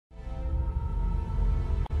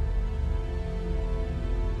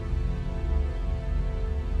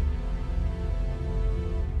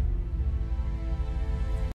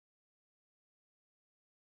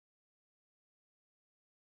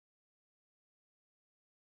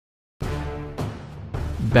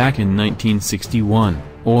Back in 1961,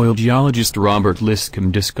 oil geologist Robert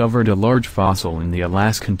Liscomb discovered a large fossil in the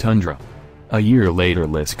Alaskan tundra. A year later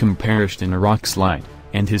Liscomb perished in a rock slide,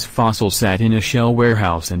 and his fossil sat in a shell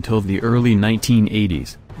warehouse until the early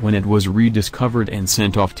 1980s, when it was rediscovered and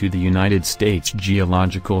sent off to the United States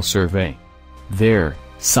Geological Survey. There,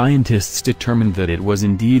 scientists determined that it was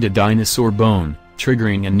indeed a dinosaur bone,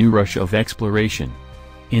 triggering a new rush of exploration.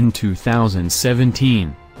 In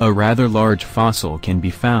 2017, a rather large fossil can be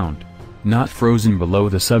found, not frozen below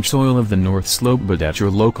the subsoil of the North Slope but at your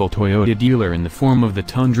local Toyota dealer in the form of the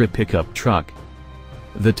Tundra pickup truck.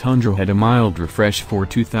 The Tundra had a mild refresh for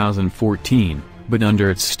 2014, but under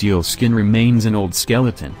its steel skin remains an old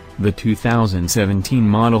skeleton. The 2017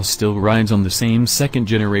 model still rides on the same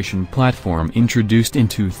second-generation platform introduced in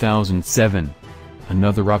 2007.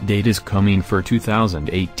 Another update is coming for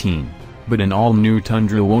 2018, but an all-new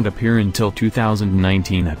Tundra won't appear until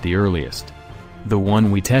 2019 at the earliest. The one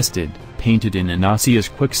we tested, painted in an osseous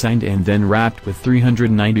quicksand and then wrapped with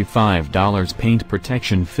 $395 paint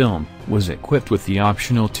protection film, was equipped with the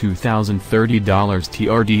optional $2,030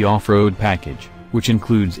 TRD off-road package, which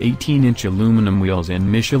includes 18-inch aluminum wheels and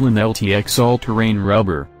Michelin LTX all-terrain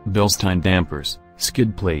rubber, Bilstein dampers,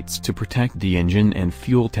 skid plates to protect the engine and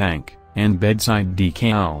fuel tank, and bedside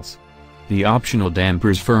decals. The optional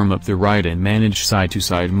dampers firm up the ride and manage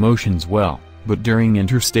side-to-side motions well, but during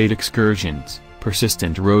interstate excursions,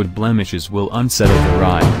 persistent road blemishes will unsettle the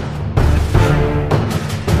ride.